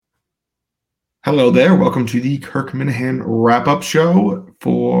Hello there. Welcome to the Kirk Minahan wrap-up show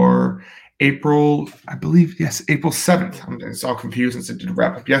for April, I believe, yes, April 7th. It's all confused since it did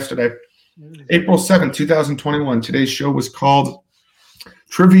wrap up yesterday. April 7th, 2021. Today's show was called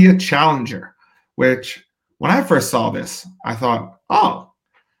Trivia Challenger, which when I first saw this, I thought,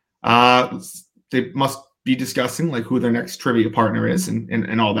 they must be discussing like who their next trivia partner is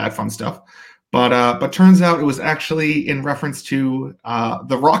and all that fun stuff. But turns out it was actually in reference to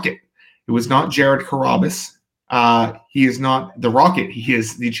the Rocket. It was not Jared Carrabis. He is not the Rocket. He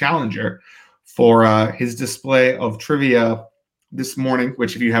is the challenger for his display of trivia this morning,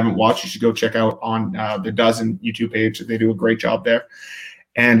 which if you haven't watched, you should go check out on the Dozen YouTube page. They do a great job there.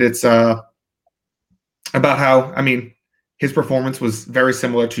 And it's about how, his performance was very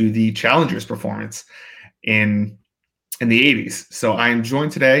similar to the challenger's performance in the 80s. So I am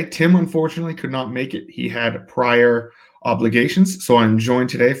joined today. Tim, unfortunately, could not make it. He had prior obligations. So I'm joined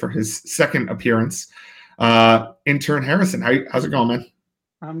today for his second appearance. Intern Harrison, how's it going, man?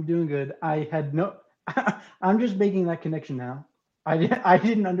 I'm doing good. I'm just making that connection now. I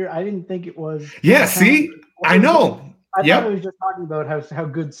didn't think it was. Yeah, see? I know. I thought it was just talking about how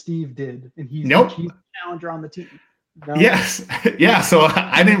good Steve did, and he's the challenger on the team. No? Yes. Yeah, so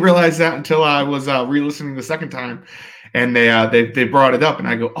I didn't realize that until I was re-listening the second time. And they brought it up, and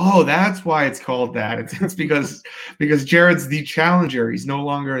I go, oh, that's why it's called that. It's because Jared's the challenger. He's no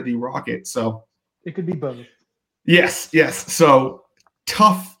longer the Rocket. So it could be both. Yes. So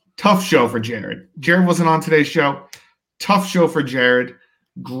tough show for Jared. Jared wasn't on today's show. Tough show for Jared.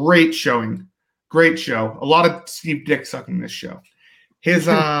 Great showing. Great show. A lot of Steve Dick sucking this show. His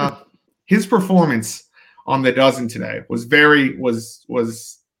performance on the Dozen today was very.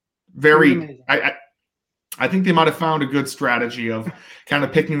 I think they might have found a good strategy of kind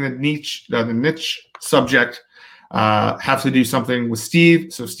of picking the niche subject, have to do something with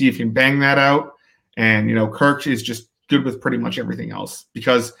Steve, so Steve can bang that out. And, Kirk is just good with pretty much everything else.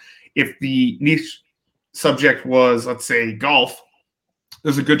 Because if the niche subject was, let's say, golf,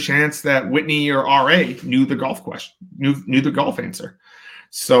 there's a good chance that Whitney or RA knew the golf question, knew the golf answer.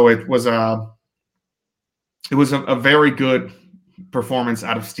 So it was a very good performance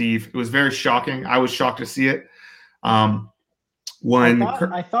out of Steve. It was very shocking. I was shocked to see it. I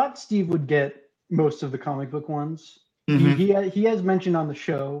thought Steve would get most of the comic book ones. Mm-hmm. He has mentioned on the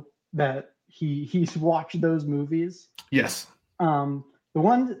show that he's watched those movies. Yes. The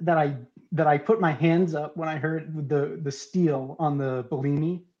one that I put my hands up when I heard the steal on the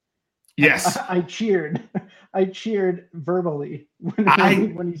Bellini. Yes. I cheered. I cheered verbally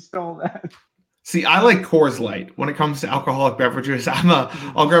when he stole that. See, I like Coors Light. When it comes to alcoholic beverages,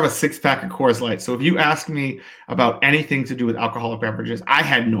 I'll grab a 6-pack of Coors Light. So if you ask me about anything to do with alcoholic beverages, I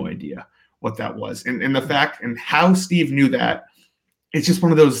had no idea what that was. And the fact and how Steve knew that, it's just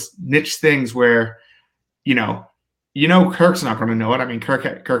one of those niche things where, Kirk's not going to know it.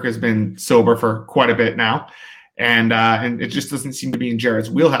 Kirk has been sober for quite a bit now, and it just doesn't seem to be in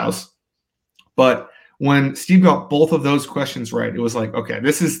Jared's wheelhouse. But when Steve got both of those questions right, it was like, okay,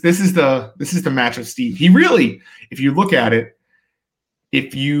 this is the match of Steve. He really, if you look at it,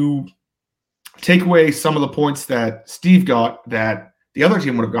 if you take away some of the points that Steve got that the other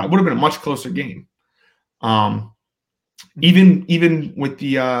team would have got, it would have been a much closer game. Even with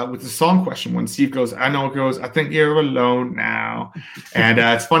the song question, when Steve goes, I think you're alone now. And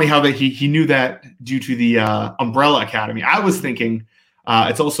it's funny how that he knew that due to the Umbrella Academy. I was thinking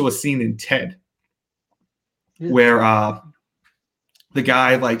it's also a scene in Ted, where the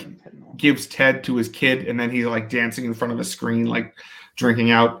guy gives Ted to his kid, and then he's dancing in front of a screen, drinking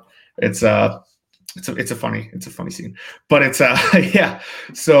out. It's a funny scene, but it's yeah.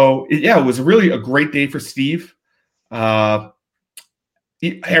 So it was really a great day for Steve. Harrison,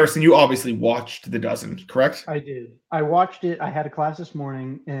 you obviously watched The Dozen, correct? I did. I watched it. I had a class this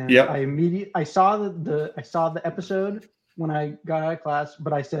morning, and I saw the episode when I got out of class,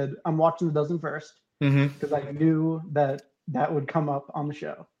 but I said I'm watching The Dozen first. Because I knew that would come up on the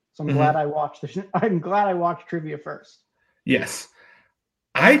show, so I'm glad I watched I'm glad I watched trivia first. Yes,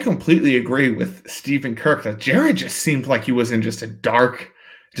 I completely agree with Steve and Kirk that Jared just seemed like he was in just a dark,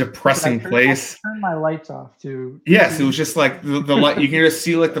 depressing place. I turned my lights off too. Yes, it was just like the light. You can just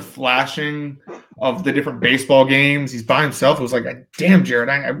see the flashing of the different baseball games. He's by himself. It was like, damn, Jared,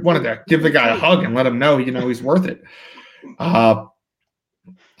 I wanted to give the guy a hug and let him know, he's worth it.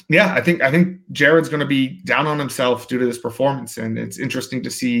 Yeah, I think Jared's going to be down on himself due to this performance, and it's interesting to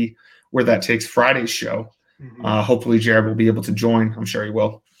see where that takes Friday's show. Hopefully, Jared will be able to join. I'm sure he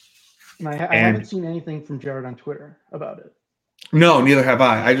will. I haven't seen anything from Jared on Twitter about it. No, neither have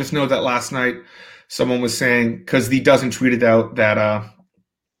I. I just know that last night someone was saying, because the Dozen tweeted out that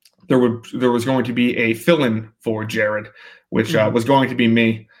there was going to be a fill-in for Jared, which was going to be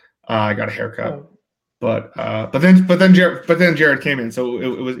me. I got a haircut. Oh. But then Jared came in, so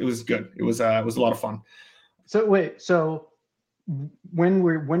it was good. It was a lot of fun. So wait, so when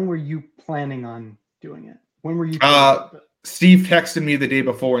were you planning on doing it? When were you? Steve texted me the day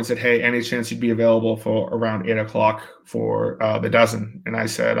before and said, "Hey, any chance you'd be available for around 8:00 for the dozen?" And I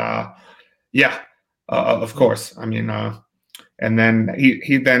said, "Yeah, of course." I mean, and then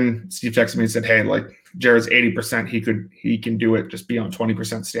Steve texted me and said, "Hey, like Jared's 80%, he can do it. Just be on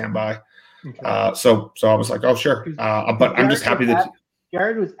 20% standby." Okay. So I was like, "Oh, sure." But I'm just happy that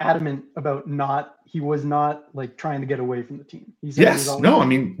Jared was adamant about he was not like trying to get away from the team. I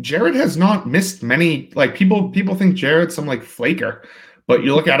mean, Jared has not missed many. Like people think Jared's some like flaker, but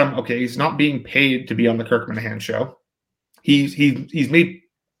you look at him. Okay, he's not being paid to be on the Kirk Minihane show. He's made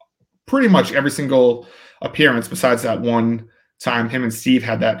pretty much every single appearance besides that one time him and Steve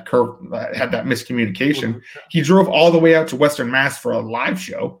had that miscommunication. He drove all the way out to Western Mass for a live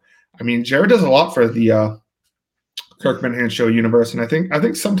show. I mean, Jared does a lot for the Kirk Minihane show universe, and I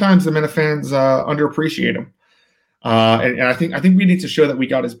think sometimes the Minifans underappreciate him. And I think we need to show that we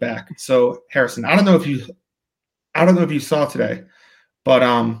got his back. So Harrison, I don't know if you saw today, but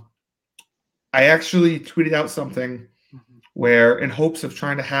I actually tweeted out something where, in hopes of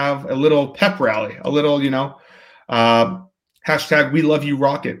trying to have a little pep rally, a little hashtag We Love You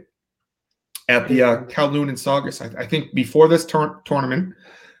Rocket at the Kowloon in Saugus. I think before this tournament.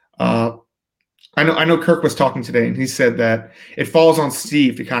 I know Kirk was talking today, and he said that it falls on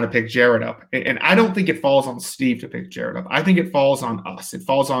Steve to kind of pick Jared up. And I don't think it falls on Steve to pick Jared up. I think it falls on us. It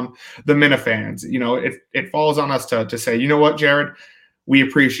falls on the Minifans. It falls on us to say, you know what, Jared, we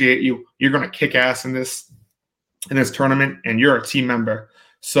appreciate you. You're going to kick ass in this tournament, and you're a team member.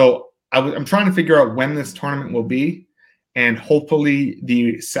 So I'm trying to figure out when this tournament will be, and hopefully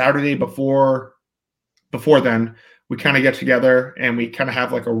the Saturday before then, we kind of get together and we kind of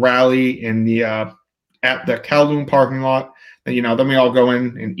have like a rally in the at the Kowloon parking lot. And, then we all go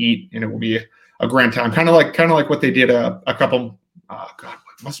in and eat, and it will be a grand time. Kind of like what they did a couple. God,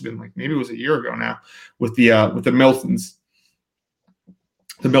 it must have been like maybe it was a year ago now with the Miltons.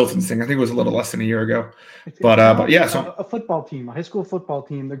 The Miltons thing. I think it was a little less than a year ago. But yeah, so a football team, a high school football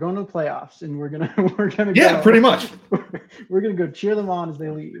team, they're going to the playoffs, and we're gonna pretty much. We're gonna go cheer them on as they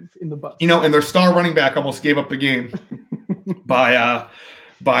leave in the bus. And their star running back almost gave up the game by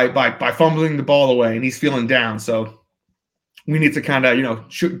fumbling the ball away, and he's feeling down. So we need to kind of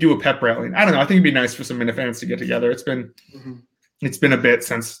do a pep rally. I don't know. I think it'd be nice for some Minifans to get together. It's been a bit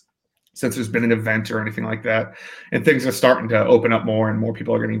since there's been an event or anything like that, and things are starting to open up more, and more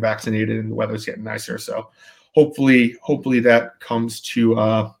people are getting vaccinated, and the weather's getting nicer. So hopefully that comes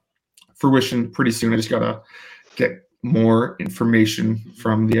to fruition pretty soon. I just gotta get more information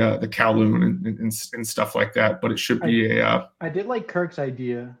from the Kowloon and stuff like that, but it should be I did like Kirk's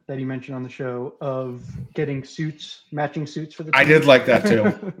idea that he mentioned on the show of getting matching suits for the team. I did like that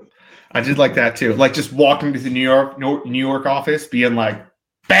too. Like just walking to the New York office, being like,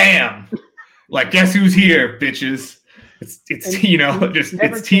 bam! Like, guess who's here, bitches? It's it's team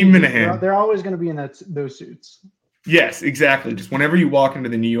Minihane. They're always going to be in those suits. Yes, exactly. Just whenever you walk into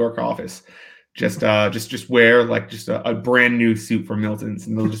the New York office, just wear like just a brand new suit from Milton's,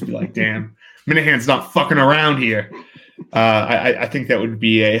 and they'll just be like, "Damn, Minihane's not fucking around here." I think that would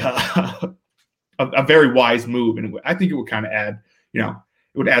be a very wise move, and I think it would kind of add, it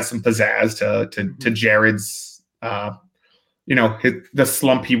would add some pizzazz to Jared's. The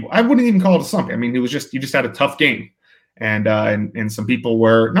slump. I wouldn't even call it a slump. I mean, you just had a tough game, and some people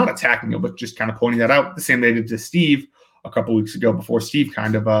were not attacking him, but just kind of pointing that out. The same they did to Steve a couple weeks ago, before Steve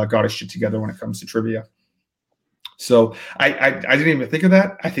kind of got his shit together when it comes to trivia. So I didn't even think of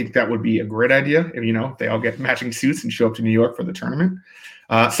that. I think that would be a great idea if they all get matching suits and show up to New York for the tournament.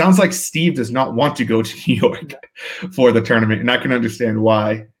 Sounds like Steve does not want to go to New York for the tournament, and I can understand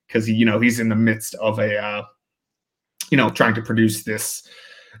why, because he's in the midst of a trying to produce this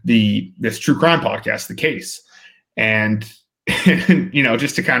true crime podcast, The Case. And,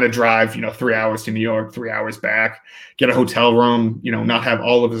 just to kind of drive, 3 hours to New York, 3 hours back, get a hotel room, not have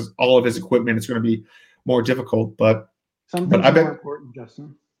all of his equipment. It's going to be more difficult, but something's more important,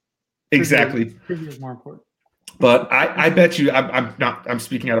 Justin. Exactly. Trivia is more important. But I bet you, I'm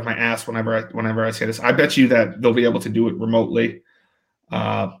speaking out of my ass whenever I say this. I bet you that they'll be able to do it remotely,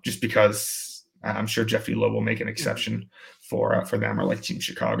 just because I'm sure Jeffy Lowe will make an exception for them, or like Team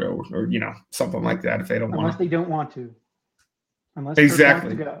Chicago, or something like that, if they don't want. Unless they don't want to. Unless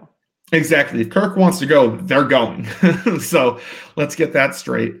exactly. Kirk wants to go. Exactly. If Kirk wants to go, they're going. So let's get that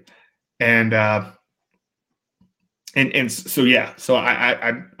straight. And And so yeah, so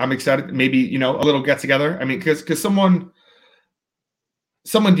I'm excited. Maybe a little get together. I mean, because someone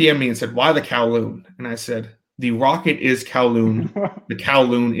DM'd me and said, "Why the Kowloon?" And I said, "The Rocket is Kowloon. The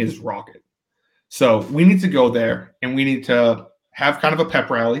Kowloon is Rocket." So we need to go there and we need to have kind of a pep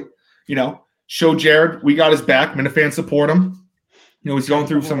rally. Show Jared we got his back. Minifans support him. He's going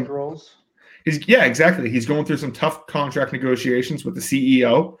through some roles. Exactly. He's going through some tough contract negotiations with the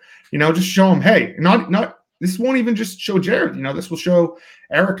CEO. Just show him, hey, not. This won't even just show Jared. This will show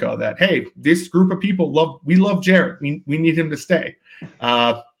Erica that, hey, this group of people love Jared. We need him to stay.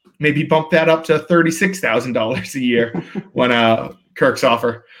 Maybe bump that up to $36,000 a year when Kirk's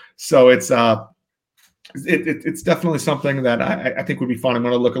offer. So it's definitely something that I think would be fun. I'm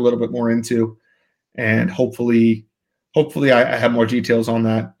going to look a little bit more into, and hopefully I have more details on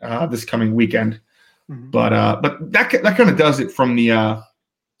that this coming weekend. Mm-hmm. But that kind of does it from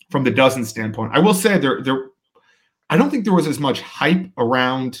the dozen standpoint. I will say I don't think there was as much hype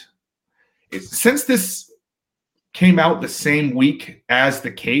around since this came out the same week as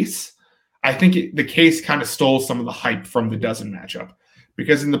the case. I think the case kind of stole some of the hype from the dozen matchup,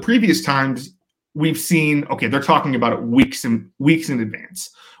 because in the previous times we've seen, okay, they're talking about it weeks in advance.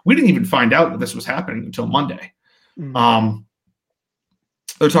 We didn't even find out that this was happening until Monday. Mm-hmm.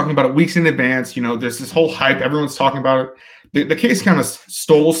 They're talking about it weeks in advance. There's this whole hype. Everyone's talking about it. The case kind of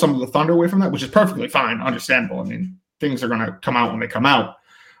stole some of the thunder away from that, which is perfectly fine, understandable. I mean, things are going to come out when they come out.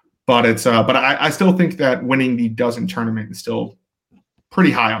 But but I still think that winning the dozen tournament is still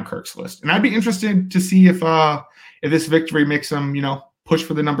pretty high on Kirk's list. And I'd be interested to see if this victory makes him, push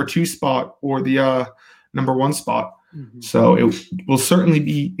for the number 2 spot or the number 1 spot. Mm-hmm. So it will certainly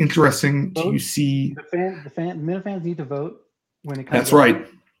be interesting to see. The Minifans need to vote when it comes. That's right.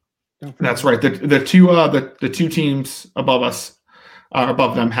 That's right. The two teams above us,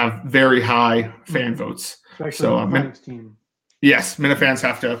 above them, have very high fan votes. Especially the team. Yes, Minifans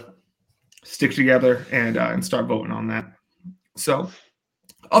have to stick together and start voting on that. So,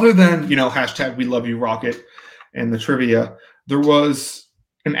 other than hashtag We Love You Rocket and the trivia, there was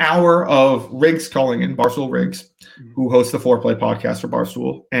an hour of Riggs calling in, Barstool Riggs, who hosts the Foreplay podcast for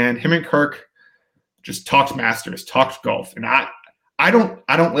Barstool, and him and Kirk just talked Masters, talked golf, and I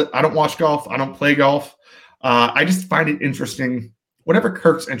don't watch golf. I don't play golf. I just find it interesting. Whatever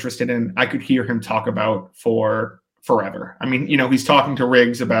Kirk's interested in, I could hear him talk about for forever. I mean, he's talking to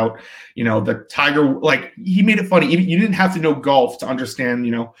Riggs about, the Tiger, like he made it funny. You didn't have to know golf to understand,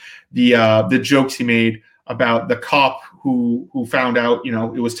 the jokes he made about the cop who found out,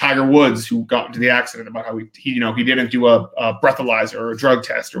 it was Tiger Woods who got into the accident, about how he didn't do a breathalyzer or a drug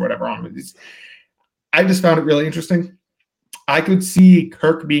test or whatever on it. I just found it really interesting. I could see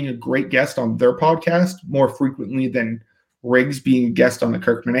Kirk being a great guest on their podcast more frequently than Riggs being a guest on the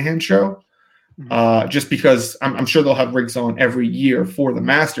Kirk Minahan show. Just because I'm sure they'll have Riggs on every year for the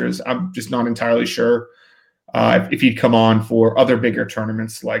Masters. I'm just not entirely sure if he'd come on for other bigger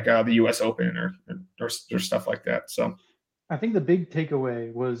tournaments like the U.S. Open or stuff like that. So I think the big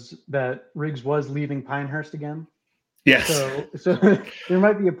takeaway was that Riggs was leaving Pinehurst again. Yes. So there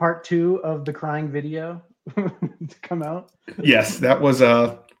might be a part 2 of the crying video to come out. Yes, that was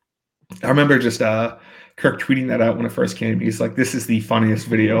I remember just Kirk tweeting that out when it first came. He's like, "This is the funniest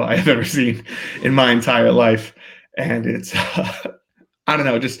video I have ever seen in my entire life," and it's I don't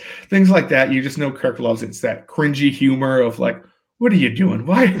know, just things like that. You just know Kirk loves it. It's that cringy humor of like, "What are you doing?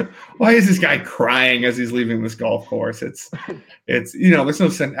 Why is this guy crying as he's leaving this golf course?" It's there's no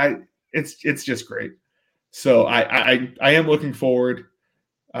sense. It's just great. So I am looking forward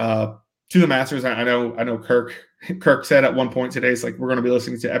to the Masters. I know Kirk said at one point today, it's like, we're going to be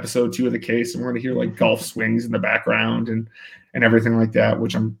listening to episode 2 of the case, and we're going to hear like golf swings in the background and everything like that,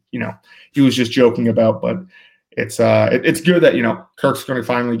 which he was just joking about, but it's good that, Kirk's going to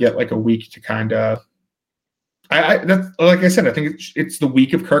finally get like a week to kind of, that's like I said, I think it's the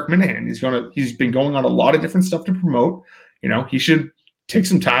week of Kirk Minahan. He's been going on a lot of different stuff to promote. He should take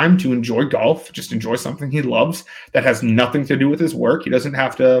some time to enjoy golf, just enjoy something he loves that has nothing to do with his work. He doesn't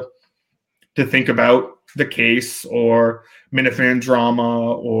have to think about the case or Minifan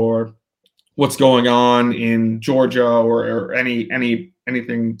drama or what's going on in Georgia or anything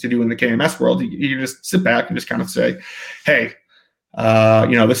to do in the KMS world. You can just sit back and just kind of say, hey,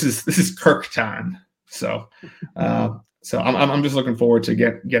 this is Kirk time. So I'm just looking forward to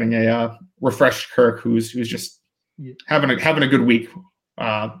getting a refreshed Kirk who's just having a good week.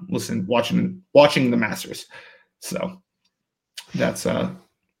 Watching the Masters. So that's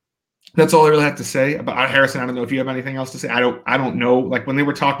all I really have to say about Harrison. I don't know if you have anything else to say. I don't know. Like when they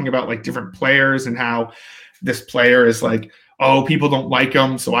were talking about like different players and how this player is like oh, people don't like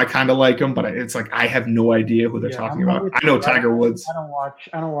him, so I kind of like him, but it's like I have no idea who they're talking about. I know Tiger Woods. I don't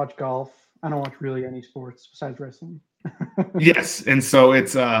watch golf. I don't watch really any sports besides wrestling. Yes, and so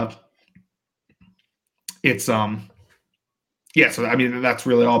it's yeah. So I mean, that's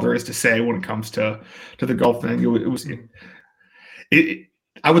really all there is to say when it comes to the golf thing.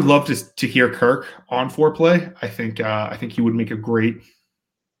 I would love to hear Kirk on Foreplay. I think he would make a great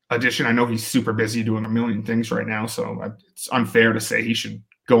addition. I know he's super busy doing a million things right now, so it's unfair to say he should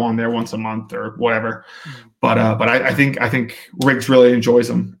go on there once a month or whatever. But I think Riggs really enjoys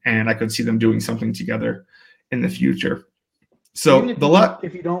him, and I could see them doing something together in the future. So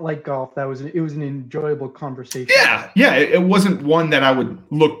if you don't like golf, it was an enjoyable conversation. Yeah, it wasn't one that I would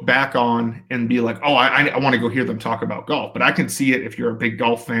look back on and be like, oh, I want to go hear them talk about golf. But I can see it if you're a big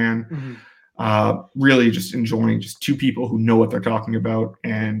golf fan, really just enjoying just two people who know what they're talking about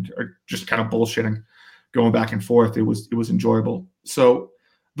and are just kind of bullshitting, going back and forth. It was enjoyable. So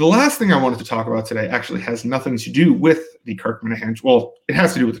the last thing I wanted to talk about today actually has nothing to do with the Kirk Minihane. Well, it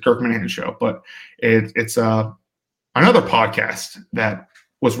has to do with the Kirk Minihane show, but it's another podcast that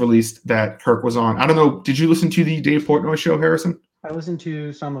was released that Kirk was on. I don't know. Did you listen to the Dave Portnoy show, Harrison? I listened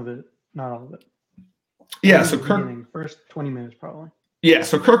to some of it, not all of it. Yeah, so Kirk, first 20 minutes probably. Yeah,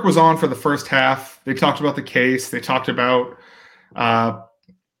 so Kirk was on for the first half. They talked about the case. They talked about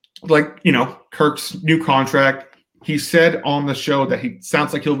Kirk's new contract. He said on the show that he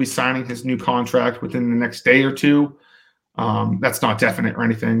sounds like he'll be signing his new contract within the next day or two. That's not definite or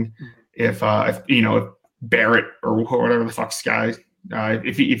anything. If Barrett or whatever the fuck Sky,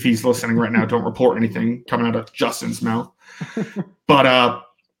 if he's listening right now, don't report anything coming out of Justin's mouth. But I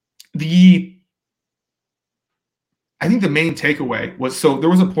think the main takeaway was, so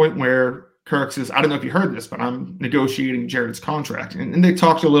there was a point where Kirk says, I don't know if you heard this, but I'm negotiating Jared's contract. And they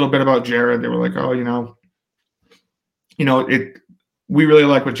talked a little bit about Jared. They were like, oh, we really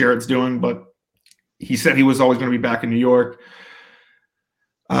like what Jared's doing, but he said he was always going to be back in New York.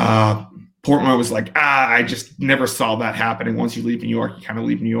 Portnoy was like, I just never saw that happening. Once you leave New York, you kind of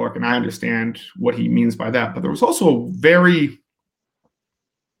leave New York. And I understand what he means by that. But there was also a very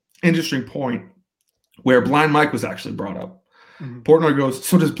interesting point where Blind Mike was actually brought up. Portnoy goes,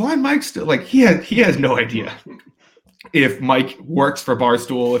 so does Blind Mike still, like, he has no idea if Mike works for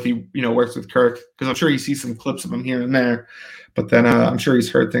Barstool, if he, works with Kirk, because I'm sure he sees some clips of him here and there. But then I'm sure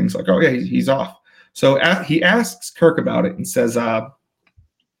he's heard things like, oh, yeah, he's off. So he asks Kirk about it and says,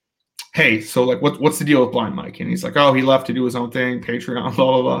 hey, so like, what's the deal with Blind Mike? And he's like, oh, he left to do his own thing, Patreon,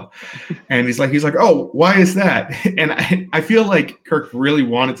 blah, blah, blah. And he's like, oh, why is that? And I feel like Kirk really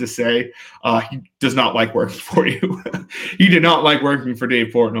wanted to say he does not like working for you. He did not like working for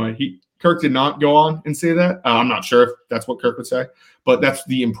Dave Portnoy. Kirk did not go on and say that. I'm not sure if that's what Kirk would say, but that's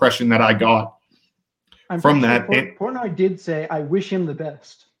the impression that I got from that. Portnoy did say, I wish him the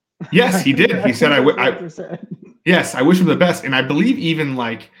best. Yes, he did. He said, yes, I wish him the best. And I believe even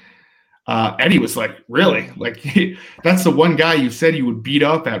like, Eddie was like, really? Like, that's the one guy you said you would beat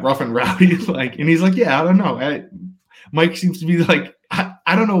up at Rough and Rowdy. Like, and he's like, yeah, I don't know. Mike seems to be like,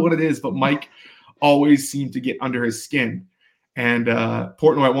 I don't know what it is, but Mike always seemed to get under his skin. And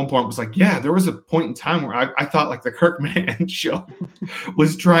Portnoy at one point was like, yeah, there was a point in time where I thought like the Kirk Minihane show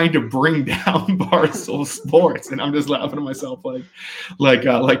was trying to bring down Barstool Sports. And I'm just laughing at myself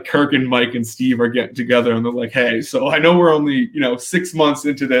like Kirk and Mike and Steve are getting together and they're like, hey, so I know we're only, 6 months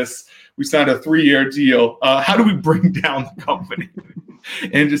into this. We signed a 3-year deal. How do we bring down the company?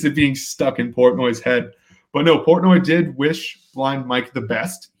 And just it being stuck in Portnoy's head. But no, Portnoy did wish Blind Mike the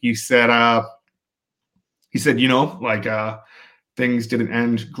best. He said, things didn't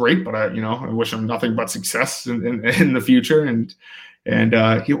end great, but I wish him nothing but success in the future. And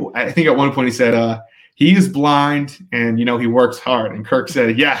I think at one point he said, he is blind and, he works hard. And Kirk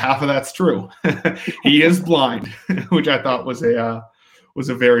said, yeah, half of that's true. He is blind, which I thought was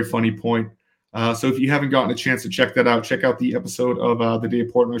a very funny point. So if you haven't gotten a chance to check that out, check out the episode of the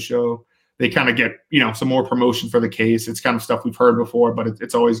Dave Portnoy show. They kind of get, some more promotion for the case. It's kind of stuff we've heard before, but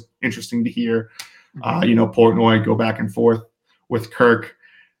it's always interesting to hear, Portnoy go back and forth with Kirk.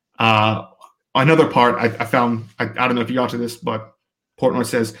 Another part I found, I don't know if you got to this, but Portnoy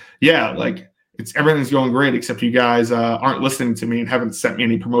says, yeah, like everything's going great, except you guys aren't listening to me and haven't sent me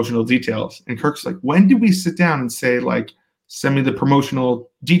any promotional details. And Kirk's like, when did we sit down and say, like, send me the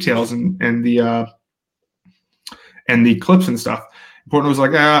promotional details and the clips and stuff? Portnoy was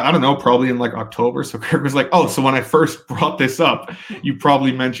like, I don't know, probably in like October. So Kirk was like, oh, so when I first brought this up, you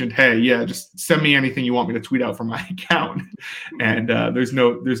probably mentioned, hey, yeah, just send me anything you want me to tweet out from my account. And there's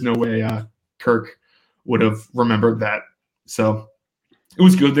no way Kirk would have remembered that. So it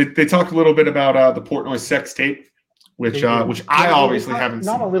was good. They talked a little bit about the Portnoy sex tape, which I obviously haven't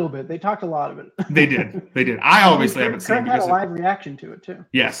seen. Not a little bit. They talked a lot of it. They did. I obviously haven't seen it. Kirk had a live reaction to it too.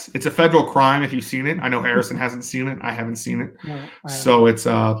 Yes, it's a federal crime if you've seen it. I know Harrison hasn't seen it. I haven't seen it. No, so it's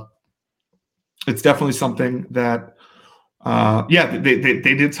definitely something that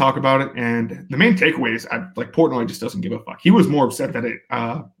they did talk about it, and the main takeaway is like Portnoy just doesn't give a fuck. He was more upset that it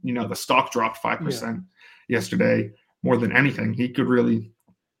the stock dropped 5% yesterday more than anything. He could really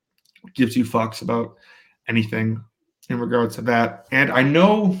give two fucks about anything in regards to that. And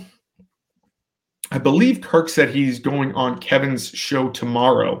I believe Kirk said he's going on Kevin's show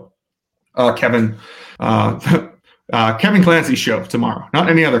tomorrow. Kevin Clancy's show tomorrow. Not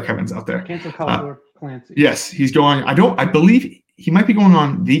any other Kevins out there. Cancel culture Clancy. Yes, he's going. I believe he might be going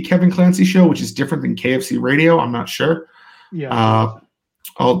on the Kevin Clancy show, which is different than KFC Radio. I'm not sure. Yeah.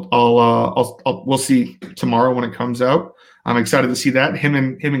 We'll see tomorrow when it comes out. I'm excited to see that. Him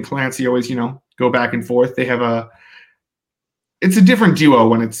and Clancy always, go back and forth. They have it's a different duo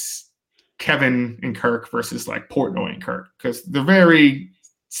when it's Kevin and Kirk versus like Portnoy and Kirk, because they're very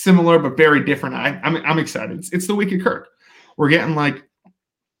similar but very different. I'm excited. It's the week of Kirk. We're getting like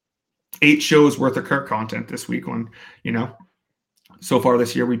 8 shows worth of Kirk content this week. When so far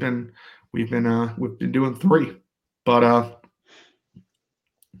this year we've been doing 3, but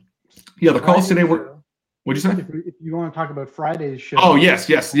the calls today were. What'd you say? If you want to talk about Friday's show. Oh, yes.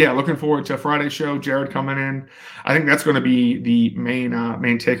 Yeah, looking forward to Friday's show. Jared coming in. I think that's going to be the main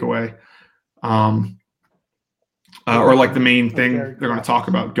takeaway, or like the main thing they're going to talk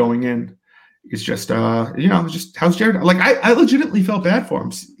about going in. It's just just how's Jared? Like I legitimately felt bad for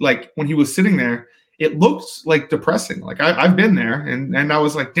him. Like when he was sitting there, it looked like depressing. Like I've been there, and I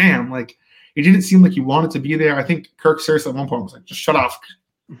was like, damn. Like it didn't seem like he wanted to be there. I think Kirk seriously at one point was like, just shut off.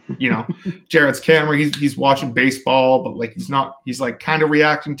 Jared's camera. He's watching baseball, but like he's like kind of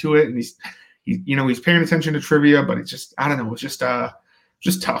reacting to it, and he's paying attention to trivia, but it's just, I don't know, it's just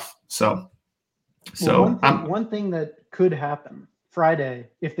tough. So one thing that could happen Friday,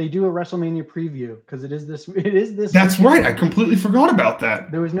 if they do a WrestleMania preview, because it is this. That's right. I completely forgot about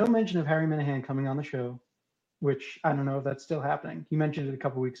that. There was no mention of Harry Minahan coming on the show, which I don't know if that's still happening. He mentioned it a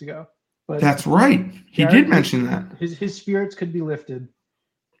couple weeks ago, but that's right. He did mention that his spirits could be lifted.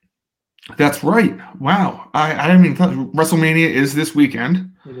 That's right. Wow. I didn't even thought WrestleMania is this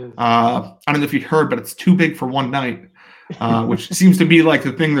weekend. It is. I don't know if you heard, but it's too big for one night, which seems to be like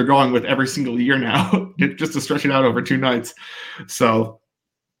the thing they're going with every single year now, just to stretch it out over 2 nights. So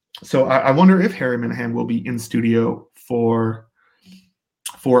I wonder if Harry Minahan will be in studio for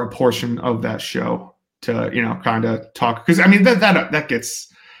a portion of that show to, kind of talk. Because I mean that gets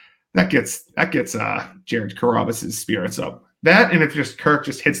Jared Carrabis' spirits up. That, and if just Kirk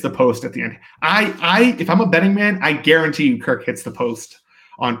just hits the post at the end. If I'm a betting man, I guarantee you Kirk hits the post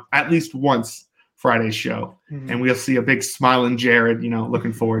on at least once Friday's show. Mm-hmm. And we'll see a big smiling Jared,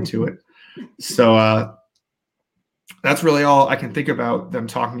 looking forward to it. So that's really all I can think about them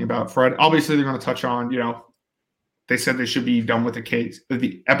talking about Friday. Obviously, they're going to touch on, they said they should be done with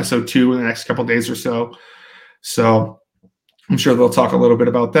the episode 2 in the next couple of days or so. So I'm sure they'll talk a little bit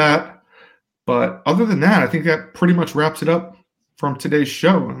about that. But other than that, I think that pretty much wraps it up from today's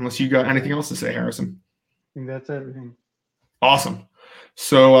show, unless you got anything else to say, Harrison. I think that's everything. Awesome.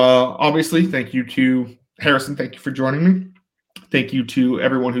 So obviously, thank you to Harrison. Thank you for joining me. Thank you to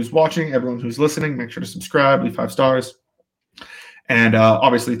everyone who's watching, everyone who's listening. Make sure to subscribe, leave 5 stars. And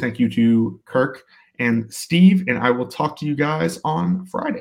obviously, thank you to Kirk and Steve. And I will talk to you guys on Friday.